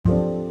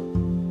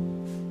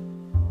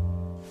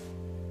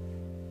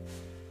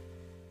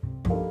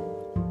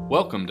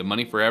Welcome to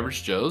Money for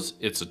Average Joes.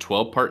 It's a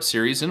 12-part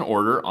series in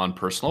order on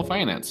personal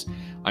finance.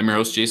 I'm your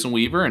host, Jason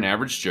Weaver, an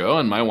average Joe,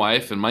 and my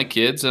wife and my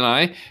kids and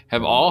I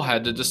have all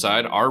had to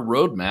decide our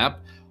roadmap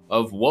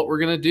of what we're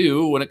going to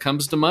do when it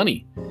comes to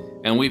money.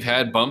 And we've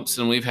had bumps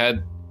and we've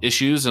had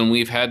issues and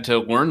we've had to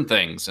learn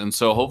things. And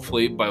so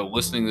hopefully by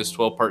listening to this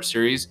 12-part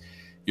series,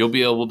 you'll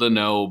be able to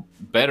know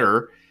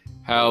better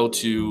how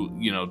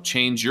to,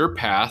 change your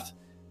path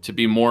to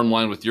be more in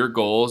line with your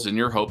goals and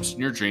your hopes and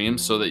your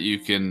dreams so that you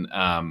can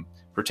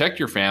protect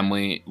your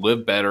family,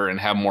 live better, and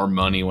have more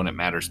money when it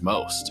matters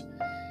most.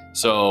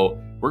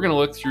 So we're going to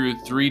look through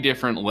three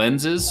different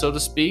lenses, so to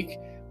speak.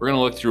 We're going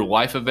to look through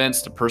life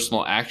events to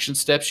personal action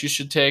steps you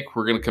should take.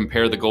 We're going to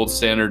compare the gold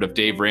standard of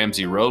Dave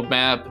Ramsey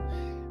roadmap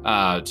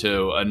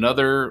to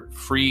another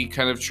free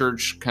kind of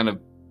church kind of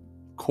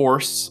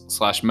course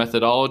 /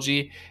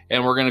 methodology.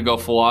 And we're going to go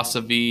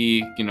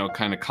philosophy,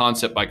 kind of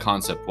concept by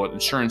concept. What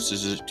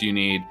insurances do you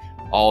need?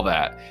 All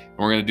that. And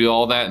we're going to do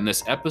all that in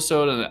this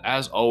episode. And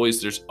as always,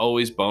 there's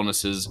always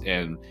bonuses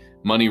and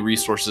money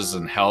resources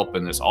and help.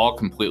 And it's all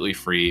completely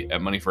free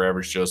at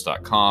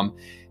moneyforaveragejoes.com.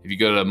 If you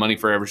go to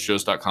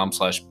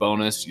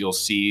moneyforaveragejoes.com/bonus, you'll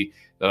see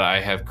that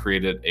I have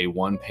created a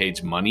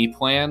one-page money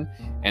plan.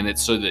 And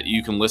it's so that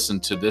you can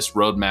listen to this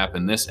roadmap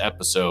in this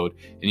episode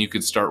and you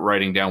can start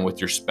writing down with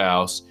your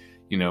spouse,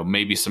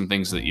 maybe some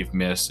things that you've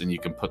missed, and you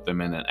can put them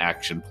in an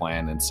action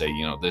plan and say,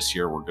 this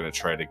year we're going to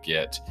try to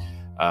get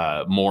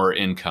more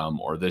income,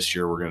 or this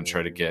year we're going to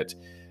try to get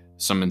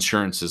some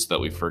insurances that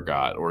we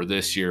forgot, or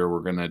this year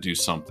we're going to do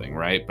something,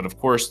 right? But of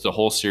course, the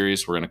whole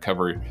series, we're going to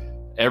cover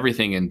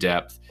everything in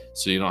depth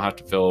so you don't have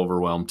to feel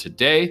overwhelmed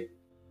today.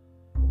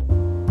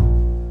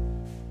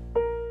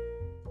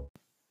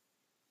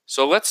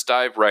 So let's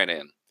dive right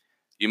in.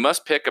 You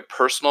must pick a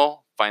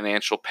personal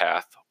financial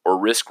path or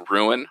risk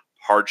ruin,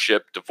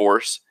 hardship,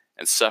 divorce,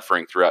 and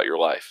suffering throughout your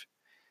life.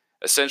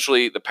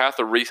 Essentially, the path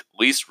of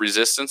least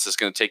resistance is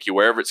going to take you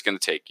wherever it's going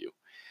to take you.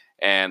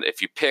 And if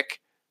you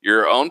pick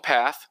your own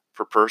path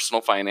for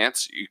personal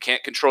finance, you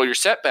can't control your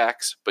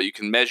setbacks, but you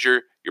can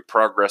measure your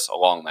progress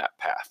along that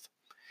path.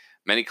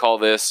 Many call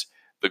this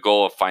the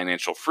goal of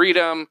financial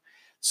freedom.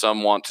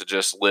 Some want to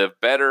just live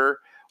better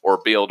or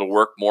be able to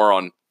work more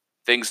on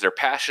things they're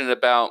passionate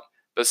about.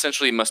 But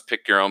essentially, you must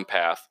pick your own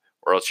path,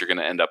 or else you're going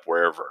to end up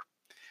wherever.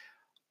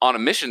 On a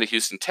mission to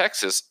Houston,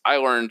 Texas, I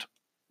learned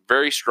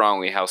very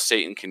strongly how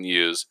Satan can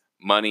use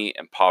money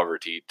and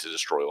poverty to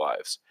destroy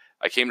lives.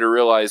 I came to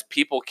realize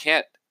people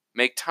can't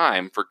make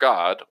time for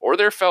God or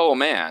their fellow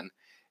man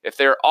if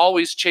they're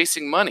always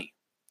chasing money.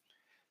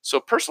 So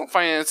personal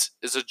finance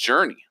is a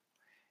journey.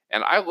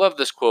 And I love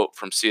this quote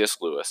from C.S.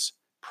 Lewis.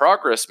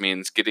 Progress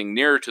means getting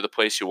nearer to the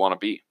place you want to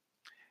be.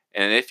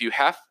 And if you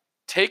have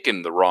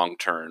taken the wrong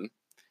turn,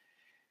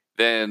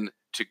 then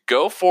to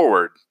go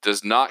forward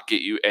does not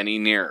get you any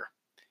nearer.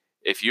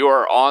 If you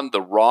are on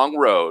the wrong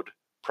road,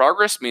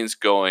 progress means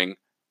going,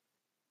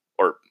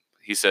 or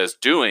he says,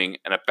 doing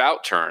an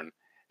about turn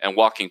and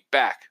walking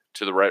back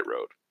to the right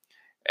road.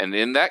 And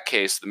in that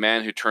case, the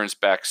man who turns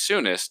back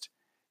soonest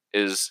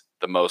is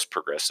the most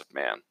progressive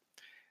man.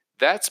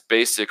 That's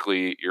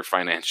basically your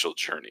financial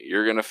journey.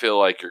 You're going to feel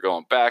like you're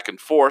going back and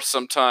forth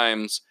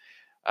sometimes.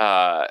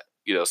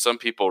 Some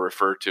people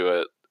refer to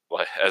it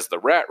as the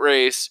rat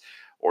race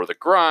or the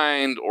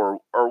grind or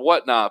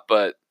whatnot,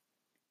 but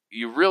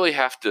you really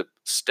have to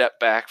step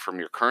back from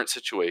your current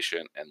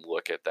situation and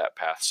look at that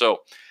path.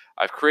 So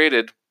I've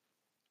created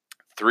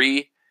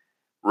 3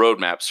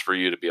 roadmaps for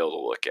you to be able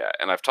to look at.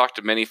 And I've talked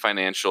to many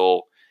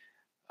financial,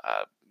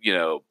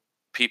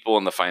 people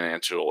in the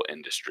financial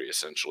industry,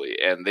 essentially.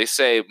 And they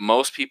say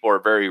most people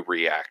are very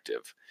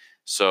reactive.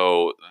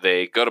 So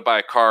they go to buy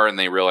a car and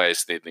they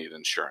realize they need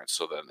insurance.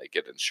 So then they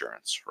get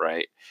insurance,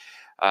 right?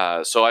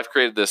 So I've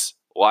created this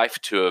life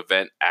to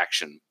event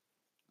action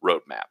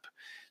roadmap.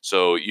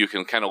 So you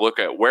can kind of look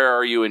at where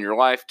are you in your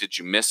life? Did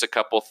you miss a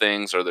couple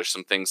things? Are there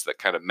some things that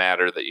kind of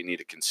matter that you need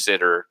to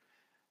consider?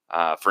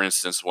 For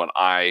instance, when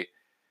I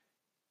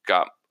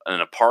got an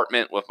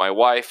apartment with my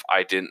wife,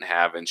 I didn't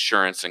have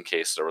insurance in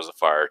case there was a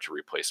fire to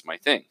replace my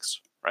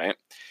things, right?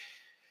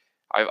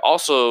 I've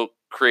also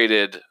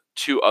created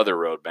 2 other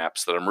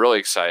roadmaps that I'm really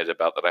excited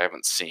about that I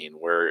haven't seen,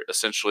 where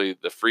essentially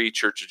the free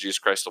Church of Jesus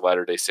Christ of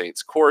Latter-day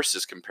Saints course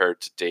is compared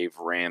to Dave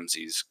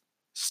Ramsey's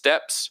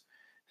steps,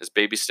 his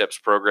baby steps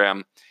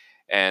program.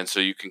 And so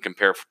you can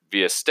compare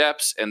via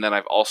steps. And then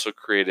I've also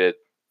created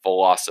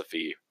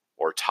philosophy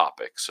or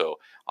topic. So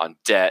on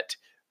debt,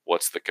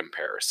 what's the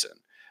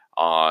comparison?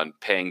 On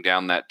paying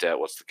down that debt,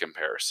 what's the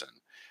comparison?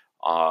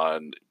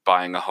 On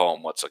buying a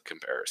home, what's a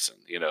comparison?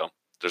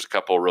 There's a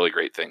couple of really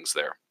great things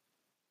there.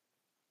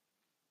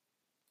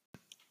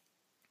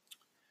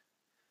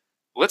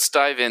 Let's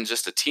dive in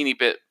just a teeny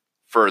bit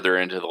further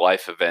into the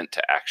life event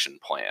to action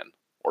plan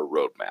or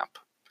roadmap.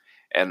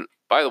 And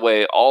by the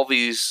way, all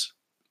these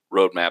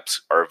roadmaps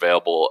are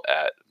available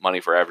at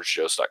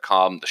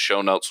moneyforaveragejoes.com. The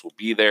show notes will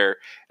be there,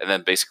 and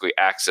then basically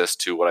access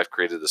to what I've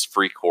created, this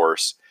free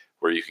course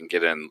where you can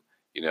get in,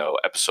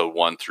 episode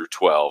 1 through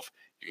 12.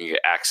 You can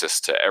get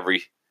access to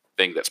everything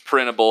everything that's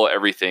printable,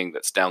 everything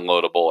that's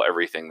downloadable,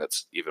 everything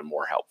that's even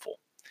more helpful.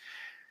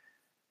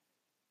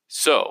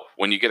 So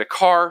when you get a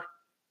car,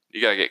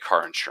 you got to get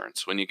car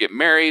insurance. When you get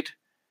married,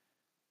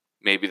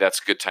 maybe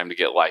that's a good time to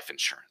get life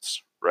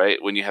insurance,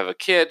 right? When you have a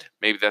kid,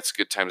 maybe that's a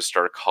good time to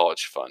start a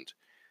college fund.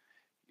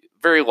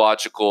 Very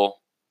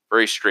logical,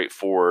 very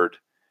straightforward.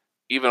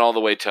 Even all the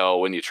way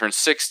till when you turn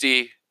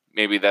 60,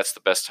 maybe that's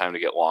the best time to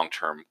get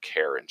long-term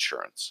care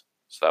insurance.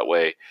 So that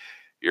way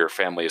your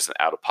family isn't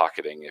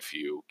out-of-pocketing if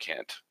you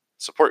can't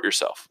support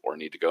yourself or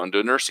need to go into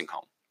a nursing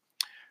home,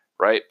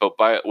 right? But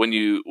when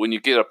you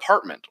get an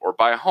apartment or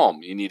buy a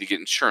home, you need to get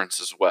insurance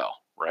as well,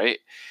 right?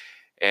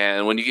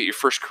 And when you get your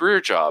first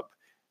career job,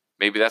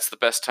 maybe that's the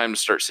best time to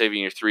start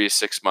saving your 3 to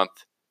 6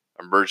 month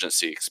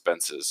emergency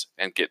expenses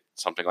and get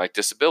something like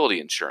disability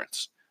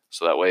insurance.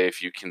 So that way,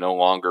 if you can no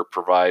longer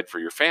provide for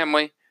your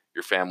family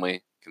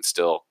can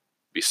still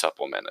be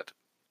supplemented.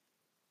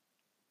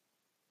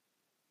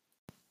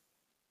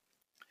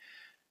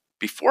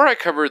 Before I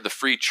cover the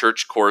free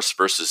church course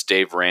versus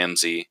Dave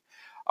Ramsey,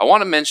 I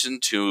want to mention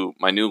to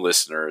my new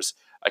listeners,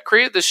 I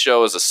created this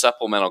show as a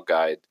supplemental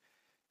guide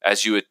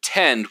as you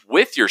attend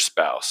with your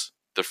spouse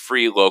the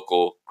free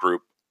local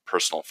group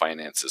personal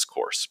finances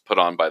course put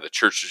on by the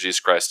Church of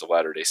Jesus Christ of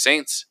Latter-day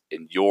Saints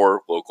in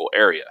your local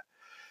area.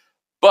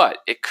 But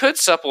it could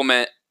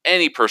supplement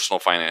any personal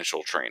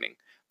financial training.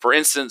 For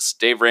instance,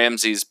 Dave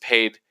Ramsey's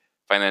paid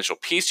Financial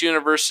Peace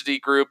University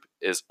group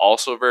is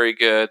also very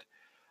good.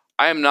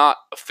 I am not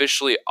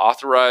officially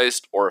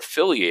authorized or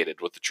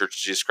affiliated with the Church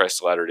of Jesus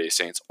Christ of Latter-day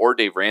Saints or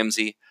Dave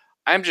Ramsey.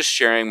 I'm just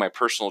sharing my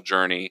personal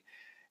journey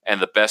and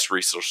the best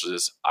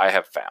resources I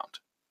have found.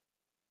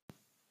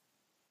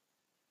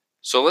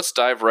 So let's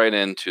dive right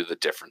into the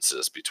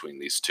differences between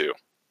these two.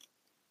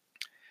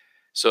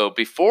 So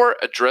before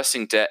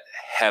addressing debt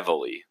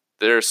heavily,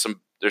 there's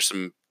some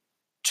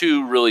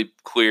two really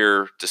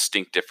clear,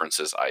 distinct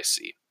differences I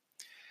see.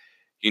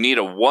 You need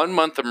a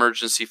 1-month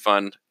emergency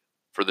fund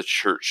for the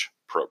church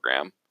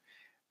program,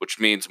 which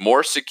means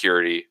more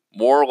security,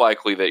 more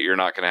likely that you're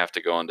not going to have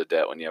to go into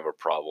debt when you have a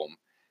problem.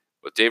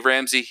 With Dave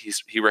Ramsey,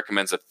 he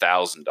recommends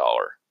 $1,000.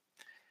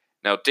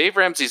 Now, Dave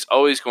Ramsey's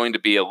always going to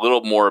be a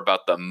little more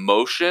about the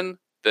emotion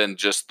than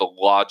just the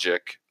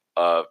logic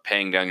of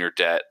paying down your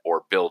debt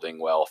or building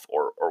wealth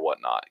or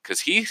whatnot.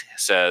 Because he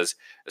says,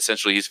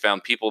 essentially, he's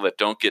found people that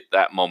don't get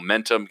that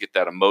momentum, get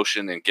that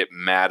emotion, and get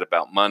mad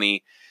about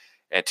money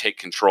and take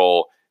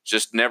control,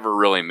 just never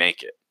really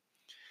make it.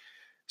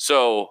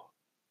 So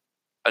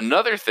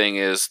another thing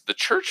is the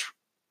church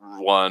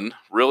one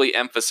really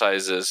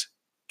emphasizes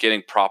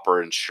getting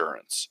proper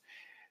insurance.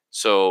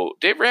 So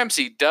Dave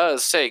Ramsey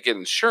does say get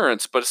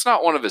insurance, but it's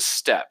not one of his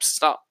steps.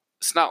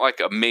 It's not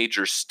like a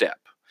major step.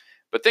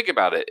 But think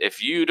about it.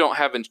 If you don't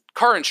have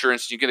car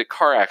insurance, you get a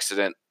car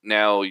accident,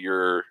 now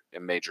you're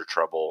in major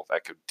trouble.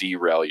 That could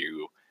derail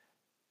you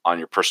on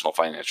your personal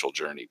financial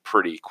journey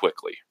pretty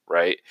quickly,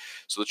 right?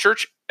 So the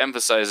church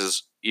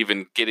emphasizes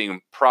even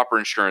getting proper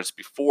insurance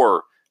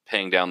before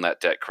paying down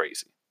that debt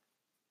crazy.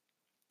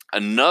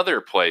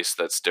 Another place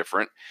that's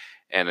different,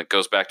 and it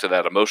goes back to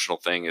that emotional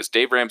thing, is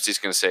Dave Ramsey's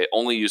going to say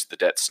only use the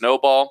debt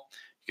snowball.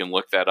 You can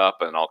look that up,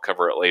 and I'll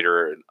cover it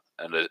later in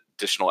an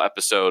additional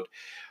episode.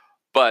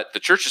 But the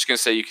church is going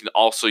to say you can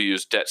also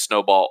use debt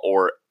snowball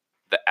or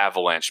the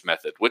avalanche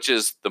method, which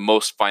is the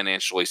most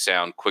financially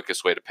sound,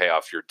 quickest way to pay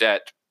off your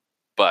debt.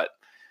 But,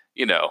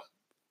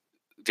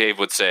 Dave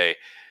would say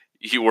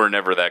you were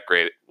never that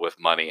great with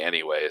money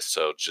anyway,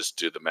 so just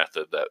do the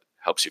method that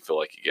helps you feel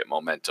like you get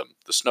momentum,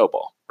 the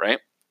snowball, right?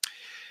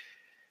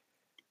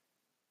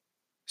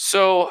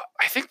 So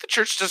I think the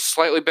church does a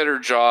slightly better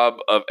job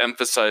of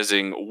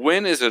emphasizing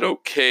when is it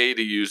okay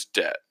to use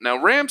debt.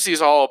 Now,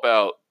 Ramsey's all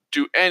about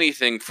do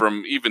anything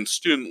from even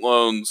student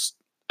loans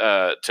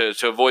to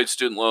avoid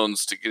student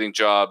loans to getting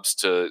jobs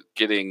to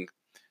getting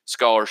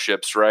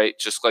scholarships, right?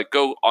 Just like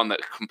go on the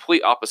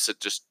complete opposite.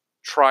 Just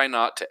try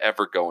not to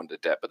ever go into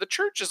debt. But the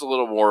church is a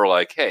little more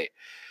like, hey,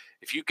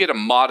 if you get a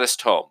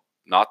modest home,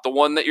 not the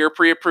one that you're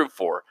pre-approved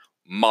for,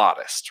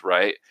 modest,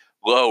 right?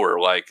 Lower,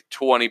 like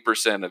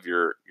 20% of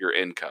your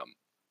income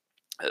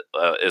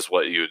is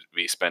what you'd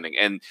be spending.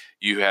 And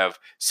you have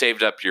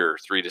saved up your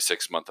 3 to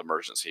 6 month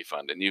emergency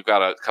fund, and you've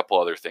got a couple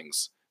other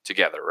things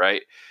together,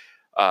 right?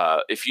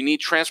 If you need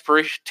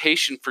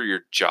transportation for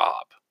your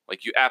job,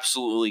 like you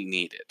absolutely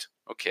need it,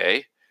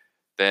 okay,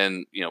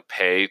 then,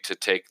 pay to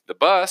take the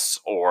bus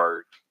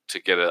or to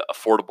get an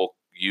affordable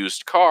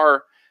used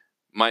car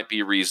might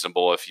be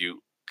reasonable if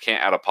you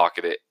can't out of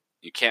pocket it.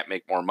 You can't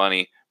make more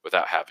money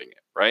without having it,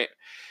 right?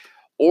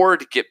 Or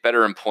to get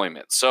better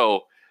employment.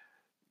 So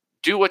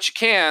do what you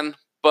can,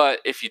 but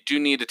if you do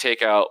need to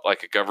take out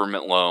like a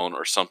government loan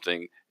or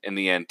something in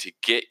the end to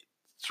get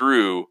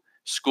through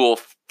school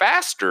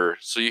faster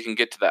so you can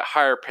get to that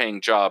higher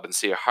paying job and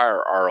see a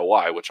higher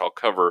ROI, which I'll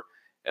cover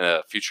in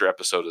a future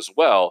episode as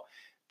well,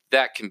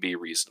 that can be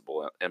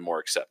reasonable and more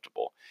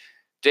acceptable.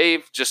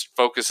 Dave just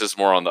focuses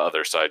more on the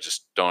other side.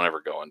 Just don't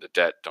ever go into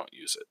debt. Don't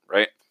use it,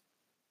 right?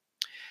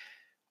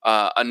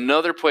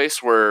 Another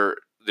place where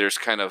there's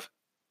kind of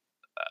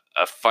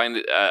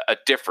a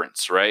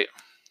difference, right?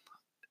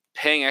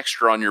 Paying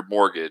extra on your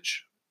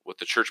mortgage with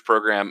the church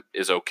program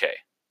is okay.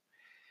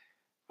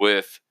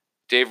 With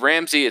Dave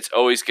Ramsey, it's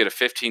always get a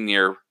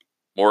 15-year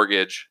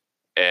mortgage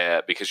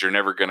because you're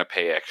never going to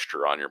pay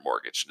extra on your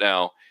mortgage.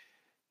 Now,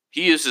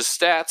 he uses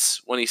stats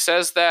when he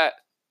says that,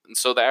 and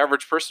so the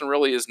average person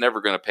really is never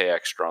going to pay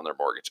extra on their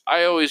mortgage.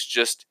 I always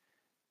just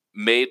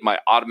made my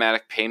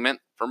automatic payment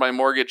for my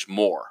mortgage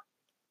more.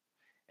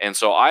 And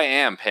so I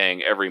am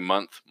paying every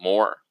month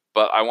more,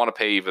 but I want to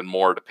pay even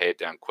more to pay it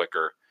down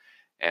quicker.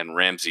 And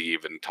Ramsey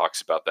even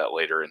talks about that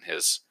later in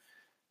his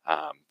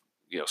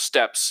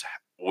steps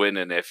when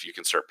and if you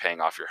can start paying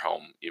off your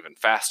home even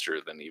faster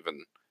than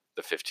even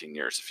the 15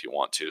 years if you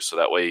want to. So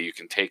that way you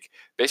can take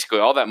basically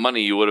all that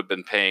money you would have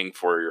been paying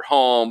for your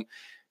home,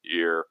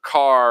 your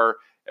car,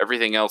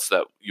 everything else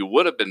that you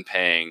would have been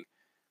paying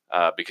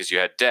because you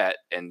had debt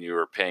and you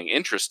were paying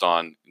interest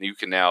on, you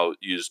can now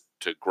use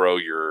to grow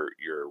your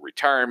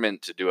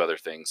retirement, to do other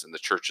things. And the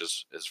church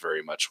is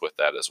very much with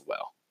that as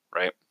well,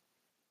 right?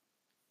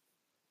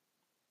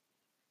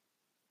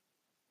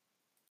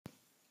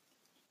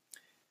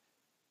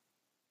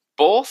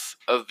 Both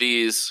of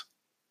these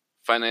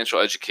financial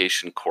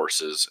education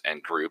courses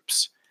and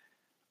groups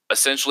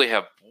essentially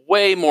have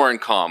way more in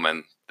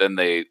common than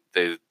they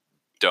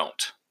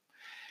don't.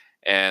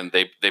 And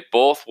they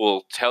both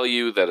will tell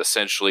you that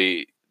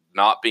essentially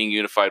not being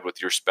unified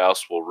with your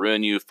spouse will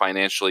ruin you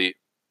financially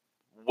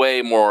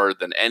way more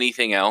than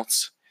anything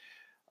else.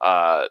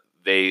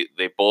 They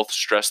both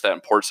stress that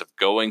importance of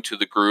going to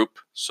the group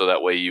so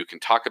that way you can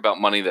talk about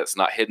money that's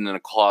not hidden in a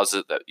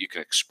closet, that you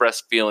can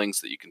express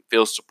feelings, that you can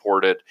feel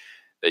supported,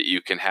 that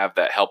you can have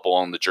that help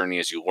along the journey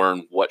as you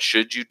learn what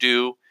should you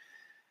do.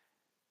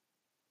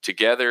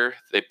 Together,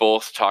 they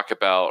both talk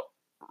about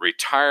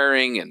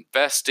retiring,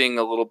 investing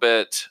a little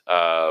bit.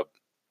 They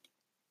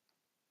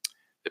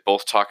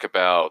both talk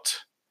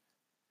about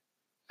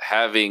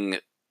having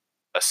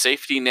a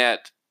safety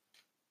net,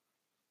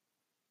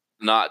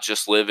 not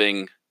just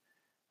living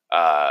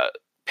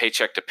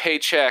paycheck to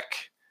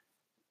paycheck,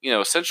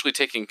 essentially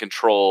taking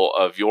control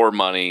of your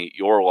money,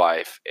 your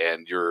life,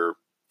 and your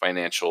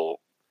financial,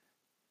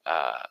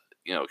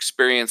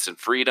 experience and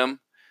freedom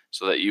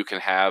so that you can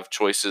have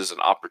choices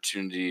and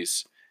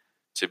opportunities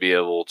to be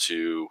able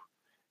to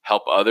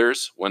help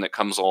others when it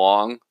comes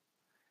along,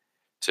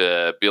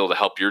 to be able to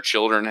help your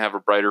children have a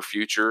brighter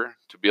future,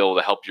 to be able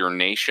to help your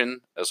nation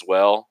as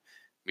well.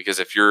 Because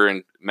if you're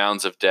in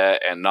mounds of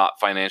debt and not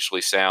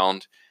financially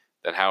sound,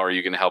 then how are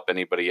you going to help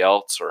anybody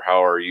else, or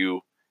how are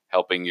you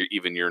helping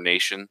even your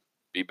nation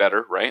be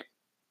better, right?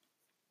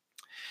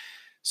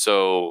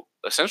 So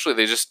essentially,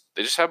 they just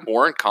have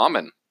more in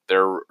common.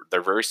 They're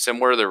very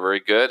similar. They're very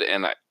good,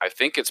 and I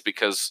think it's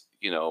because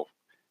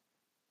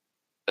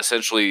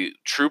essentially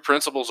true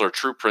principles are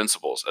true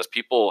principles. As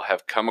people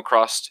have come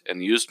across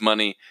and used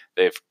money,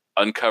 they've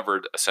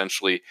uncovered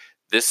essentially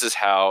this is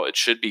how it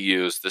should be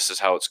used. This is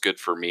how it's good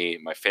for me,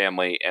 my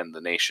family, and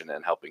the nation,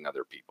 and helping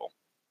other people.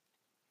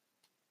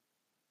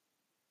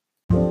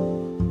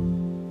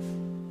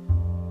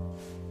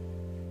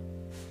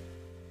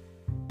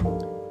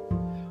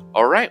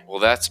 All right, well,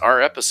 that's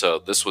our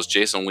episode. This was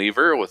Jason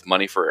Weaver with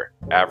Money for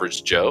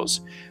Average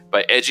Joes.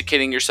 By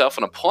educating yourself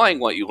and applying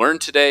what you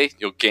learned today,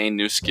 you'll gain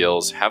new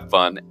skills, have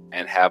fun,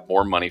 and have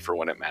more money for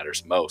when it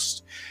matters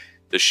most.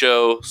 The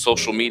show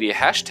social media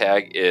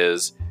hashtag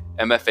is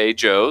MFA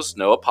Joes,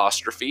 no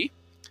apostrophe.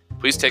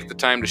 Please take the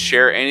time to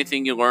share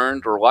anything you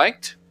learned or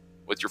liked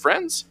with your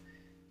friends.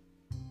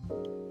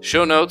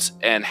 Show notes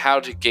and how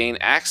to gain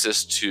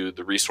access to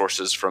the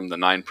resources from the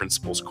 9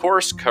 Principles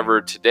course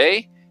covered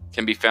today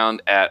can be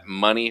found at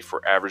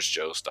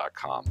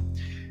moneyforaveragejoes.com.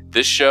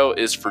 This show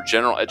is for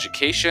general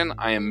education.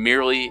 I am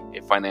merely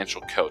a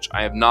financial coach.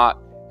 I am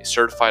not a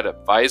certified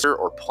advisor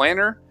or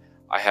planner.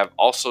 I have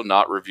also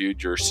not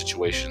reviewed your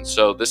situation.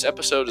 So this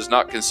episode is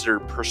not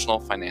considered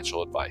personal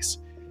financial advice.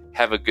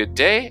 Have a good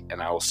day,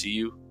 and I will see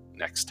you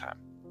next time.